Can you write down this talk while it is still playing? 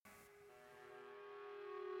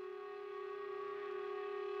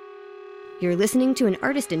You're listening to an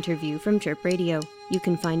artist interview from Chirp Radio. You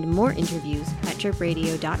can find more interviews at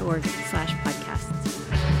chirpradio.org/podcasts.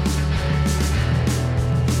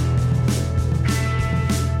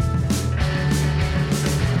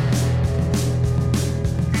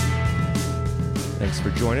 Thanks for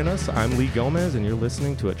joining us. I'm Lee Gomez, and you're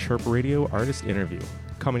listening to a Chirp Radio artist interview.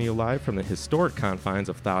 Coming to you live from the historic confines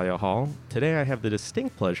of Thalia Hall, today I have the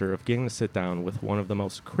distinct pleasure of getting to sit down with one of the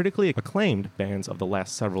most critically acclaimed bands of the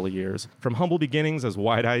last several years. From humble beginnings as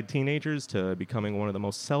wide-eyed teenagers to becoming one of the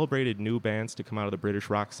most celebrated new bands to come out of the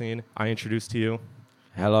British rock scene, I introduce to you...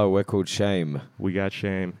 Hello, we're called Shame. We got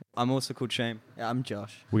Shame. I'm also called Shame. Yeah, I'm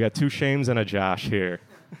Josh. We got two Shames and a Josh here.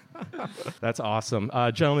 That's awesome.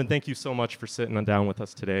 Gentlemen, thank you so much for sitting down with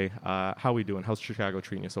us today. How are we doing? How's Chicago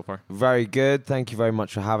treating you so far? Very good. Thank you very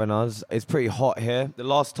much for having us. It's pretty hot here. The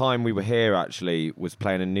last time we were here, actually, was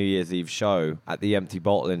playing a New Year's Eve show at the Empty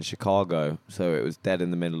Bottle in Chicago. So it was dead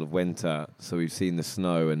in the middle of winter. So we've seen the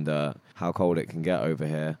snow and how cold it can get over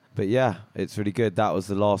here. But yeah, it's really good. That was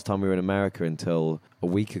the last time we were in America until a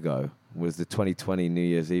week ago. Was the 2020 New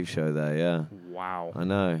Year's Eve show there, yeah. Wow. I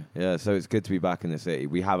know, yeah, so it's good to be back in the city.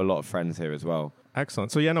 We have a lot of friends here as well.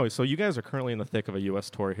 Excellent. So you guys are currently in the thick of a U.S.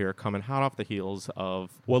 tour here, coming hot off the heels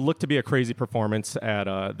of what looked to be a crazy performance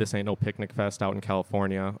at This Ain't No Picnic Fest out in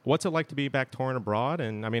California. What's it like to be back touring abroad?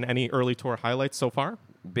 And, I mean, any early tour highlights so far?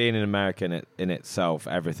 Being in America in itself,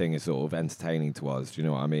 everything is sort of entertaining to us. Do you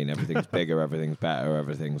know what I mean? Everything's bigger, everything's better,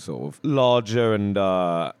 everything's sort of larger and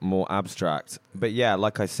more abstract. But yeah,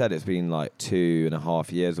 like I said, it's been like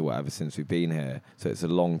 2.5 years or whatever since we've been here. So it's a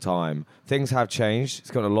long time. Things have changed.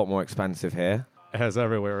 It's gotten a lot more expensive here. As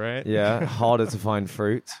everywhere, right? Yeah, harder to find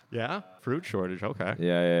fruit. Yeah, fruit shortage, okay.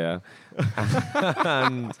 Yeah.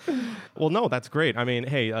 And, well, no, that's great. I mean,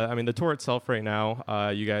 hey, the tour itself right now,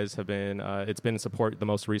 you guys have been, it's been in support of the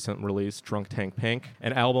most recent release, Drunk Tank Pink,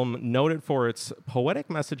 an album noted for its poetic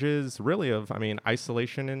messages, really, of,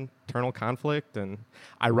 isolation and internal conflict. And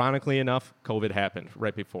ironically enough, COVID happened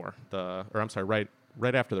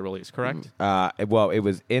right after the release, correct? Well, it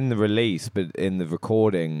was in the release, but in the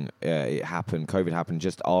recording, it happened. COVID happened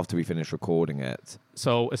just after we finished recording it.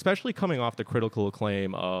 So, especially coming off the critical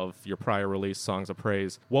acclaim of your prior release, Songs of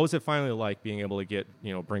Praise, what was it finally like being able to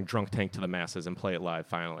bring Drunk Tank to the masses and play it live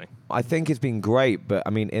finally? I think it's been great, but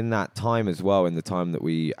in that time as well, in the time that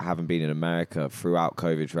we haven't been in America, throughout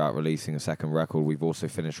COVID, throughout releasing a second record, we've also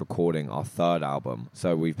finished recording our third album.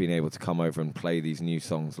 So we've been able to come over and play these new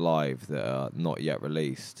songs live that are not yet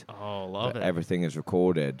released. Oh, love it. Everything is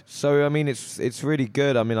recorded. So, it's really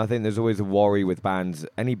good. I think there's always a worry with bands.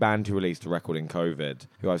 Any band who released a record in COVID,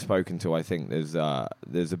 who I've spoken to, I think there's a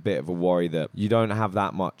bit of a worry that you don't have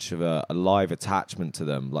that much of a live attachment to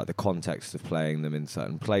them, like the context of playing them in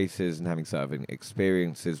certain places and having certain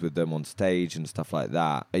experiences with them on stage and stuff like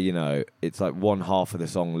that. It's like one half of the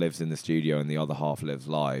song lives in the studio and the other half lives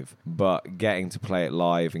live. But getting to play it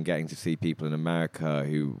live and getting to see people in America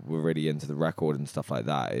who were really into the record and stuff like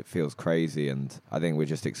that, it feels crazy, and I think we're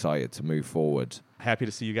just excited to move forward. Happy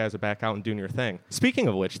to see you guys are back out and doing your thing. Speaking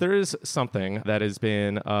of which, there is something that has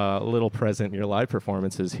been a little present in your live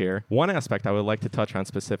performances here. One aspect I would like to touch on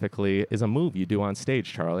specifically is a move you do on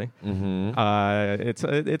stage, Charlie. Mm-hmm.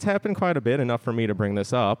 It's happened quite a bit, enough for me to bring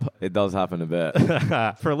this up. It does happen a bit.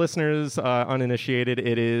 For listeners uninitiated,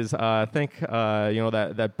 it is,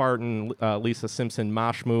 that Bart and Lisa Simpson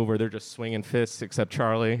mosh move where they're just swinging fists, except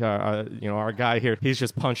Charlie, our guy here, he's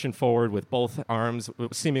just punching forward with both arms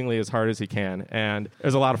seemingly as hard as he can. And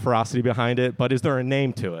there's a lot of ferocity behind it, but is there a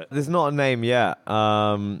name to it? There's not a name yet.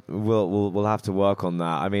 We'll have to work on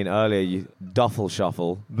that. Earlier, Duffel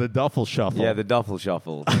Shuffle. The Duffel Shuffle. Yeah, the Duffel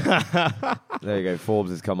Shuffle. There you go.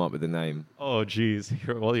 Forbes has come up with the name. Oh, geez.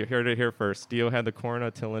 Well, you're here to hear first. Dio had the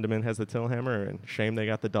corna, Till Lindemann has the Tillhammer, and Shame they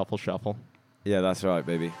got the Duffel Shuffle. Yeah, that's right,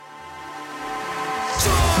 baby. Toys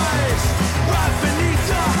right beneath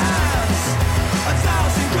your hands,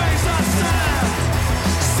 1,000 graves are sand.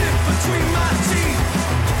 Sit between my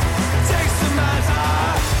teeth, taste the man's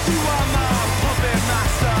eye. You are my puppet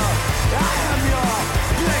master, I am your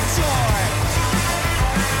play toy.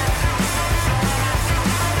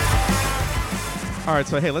 All right,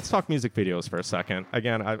 so hey, let's talk music videos for a second.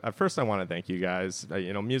 Again, first I want to thank you guys.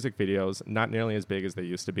 Music videos, not nearly as big as they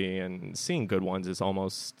used to be, and seeing good ones is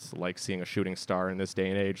almost like seeing a shooting star in this day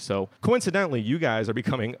and age. So coincidentally, you guys are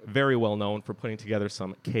becoming very well known for putting together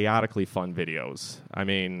some chaotically fun videos.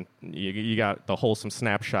 You got the wholesome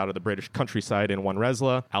snapshot of the British countryside in One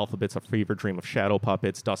Resla, Alphabet's A Fever Dream of Shadow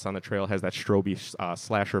Puppets, Dust on the Trail has that stroby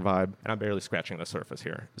slasher vibe, and I'm barely scratching the surface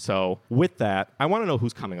here. So with that, I want to know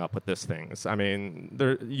who's coming up with these things.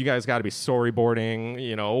 you guys got to be storyboarding.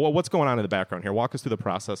 You know, what's going on in the background here? Walk us through the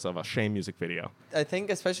process of a Shame music video. I think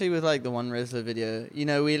especially with like the One Rizzler video, you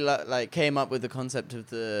know, we like came up with the concept of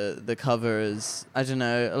the cover as, I don't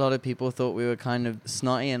know, a lot of people thought we were kind of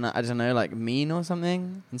snotty and, I don't know, like mean or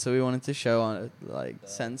something. And so we wanted to show on a like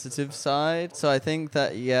sensitive side. So I think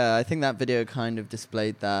that video kind of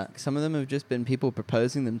displayed that. Some of them have just been people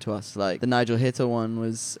proposing them to us. Like the Nigel Hitter one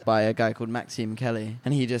was by a guy called Maxime Kelly,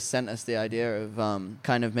 and he just sent us the idea of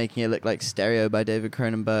kind of making it look like Stereo by David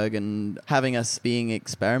Cronenberg and having us being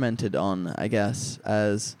experimented on, I guess,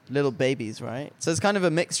 as little babies, right? So it's kind of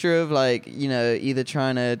a mixture of like, you know, either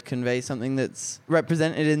trying to convey something that's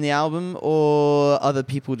represented in the album or other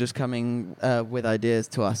people just coming with ideas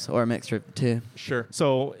to us, or a mixture of the two. Sure.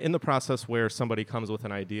 So in the process where somebody comes with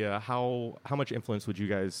an idea, how much influence would you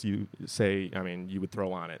would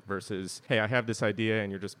throw on it versus, hey, I have this idea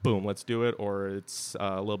and you're just, boom, let's do it, or it's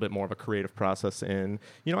a little bit more of a creative process in,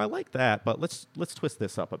 you know, I like that, but let's twist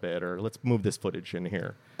this up a bit, or let's move this footage in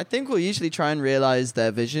here. I think we'll usually try and realize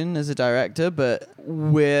their vision as a director, but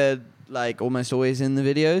we're like almost always in the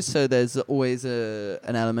videos, so there's always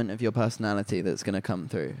an element of your personality that's going to come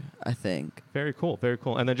through, I think. Very cool, very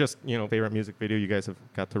cool. And then just, you know, favorite music video you guys have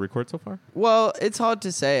got to record so far? Well, it's hard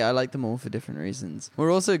to say. I like them all for different reasons.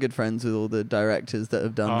 We're also good friends with all the directors that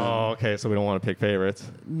have done them. Oh, okay, so we don't want to pick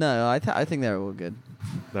favorites. No, I think they're all good.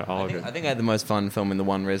 They're all good. I think I had the most fun filming the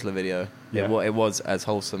One Rizzler video. Yeah. It was as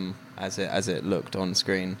wholesome as it looked on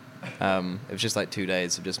screen. It was just like 2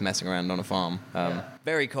 days of just messing around on a farm.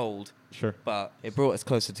 Very cold. Sure. But it brought us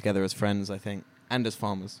closer together as friends, I think, and as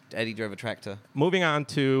farmers. Eddie drove a tractor. Moving on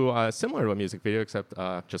to similar to a music video, except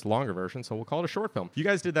just longer version, so we'll call it a short film. You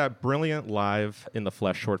guys did that brilliant live in the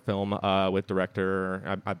flesh short film with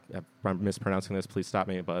director, I'm mispronouncing this, please stop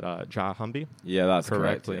me, but Ja Humby. Yeah, that's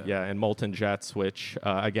Correctly. correct. Yeah, and Molten Jets, which,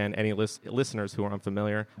 again, any listeners who are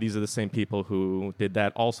unfamiliar, these are the same people who did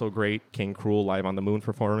that also great King Cruel Live on the Moon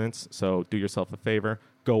performance, so do yourself a favor.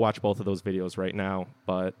 Go watch both of those videos right now.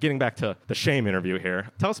 But getting back to the Shame interview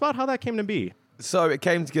here, tell us about how that came to be. So it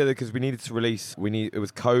came together because we needed to release. It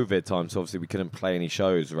was COVID time, so obviously we couldn't play any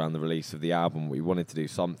shows around the release of the album. We wanted to do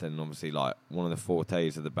something. And obviously, like one of the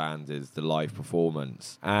fortes of the band is the live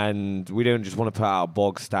performance, and we didn't just want to put out a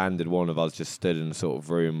bog standard one of us just stood in a sort of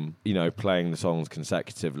room, you know, playing the songs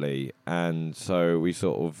consecutively. And so we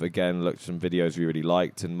sort of again looked at some videos we really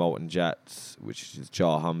liked, and Molten Jets, which is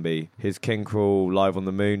Ja Humby, his King Cruel Live on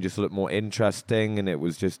the Moon just looked more interesting, and it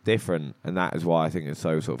was just different, and that is why I think it's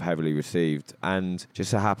so sort of heavily received. And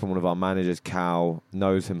just so happened one of our managers, Cal,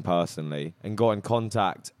 knows him personally and got in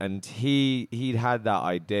contact, and he'd had that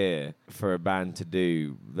idea for a band to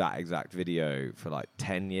do that exact video for like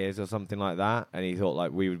 10 years or something like that, and he thought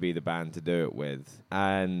like we would be the band to do it with.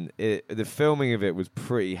 And the filming of it was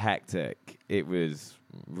pretty hectic. It was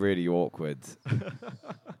really awkward. I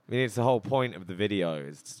mean, it's the whole point of the video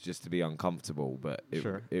is just to be uncomfortable, but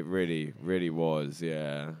it really, really was,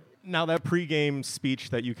 yeah. Now, that pregame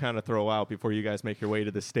speech that you kind of throw out before you guys make your way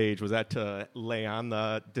to the stage, was that to lay on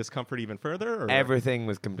the discomfort even further? Or? Everything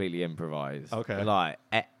was completely improvised. Okay. Like,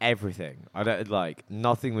 everything.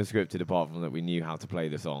 Nothing was scripted apart from that we knew how to play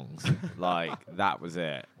the songs. Like, that was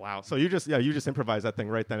it. Wow. So you just improvised that thing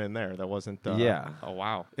right then and there. That wasn't... yeah. Oh,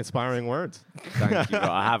 wow. Inspiring words. Thank you.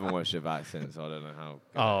 I haven't watched it back since, so I don't know how...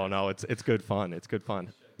 Oh, no. It's good fun. It's good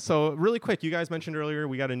fun. So really quick, you guys mentioned earlier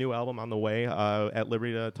we got a new album on the way. At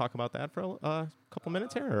liberty to talk about that for a couple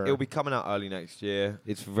minutes here? Or? It'll be coming out early next year.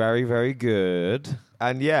 It's very, very good.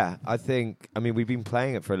 And yeah, we've been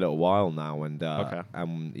playing it for a little while now, and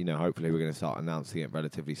you know, hopefully we're going to start announcing it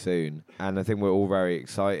relatively soon. And I think we're all very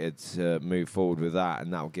excited to move forward with that,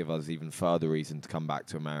 and that will give us even further reason to come back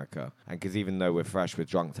to America. And because even though we're fresh with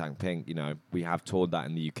Drunk Tank Pink, you know, we have toured that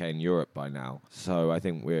in the UK and Europe by now. So I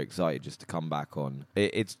think we're excited just to come back on.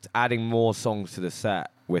 It's adding more songs to the set.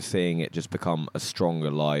 We're seeing it just become a stronger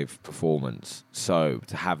live performance. So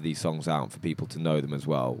to have these songs out for people to know them as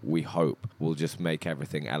well, we hope will just make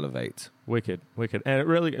everything elevate. Wicked. And it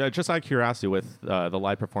really, just out of curiosity with the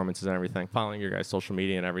live performances and everything, following your guys' social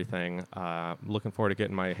media and everything, looking forward to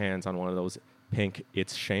getting my hands on one of those pink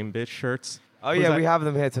It's Shame Bitch shirts. Oh, yeah, we have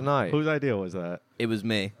them here tonight. Whose idea was that? It was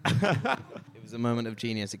me. It was a moment of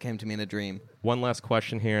genius. It came to me in a dream. One last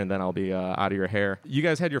question here, and then I'll be out of your hair. You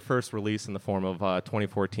guys had your first release in the form of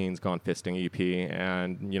 2014's Gone Fisting EP,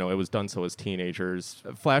 and you know it was done so as teenagers.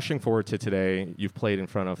 Flashing forward to today, you've played in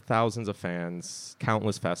front of thousands of fans,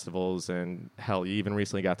 countless festivals, and hell, you even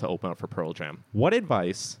recently got to open up for Pearl Jam. What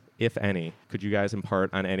advice, if any, could you guys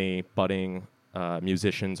impart on any budding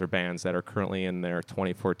musicians or bands that are currently in their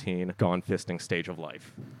 2014 Gone Fisting stage of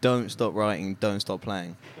life? Don't stop writing. Don't stop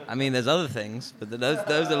playing. I mean, there's other things, but those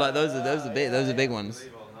are big ones.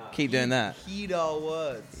 Keep doing that. Heed our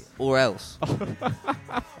words. Or else.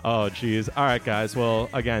 Oh, geez. All right, guys. Well,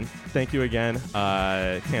 again, thank you again.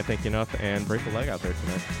 Can't thank you enough, and break the leg out there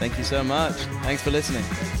tonight. Thank you so much. Thanks for listening.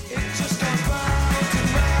 It just goes round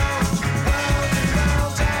and round, round and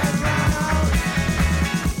round and round.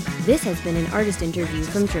 This has been an artist interview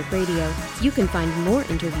from Chirp Radio. You can find more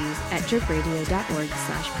interviews at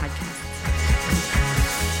chirpradio.org/podcast.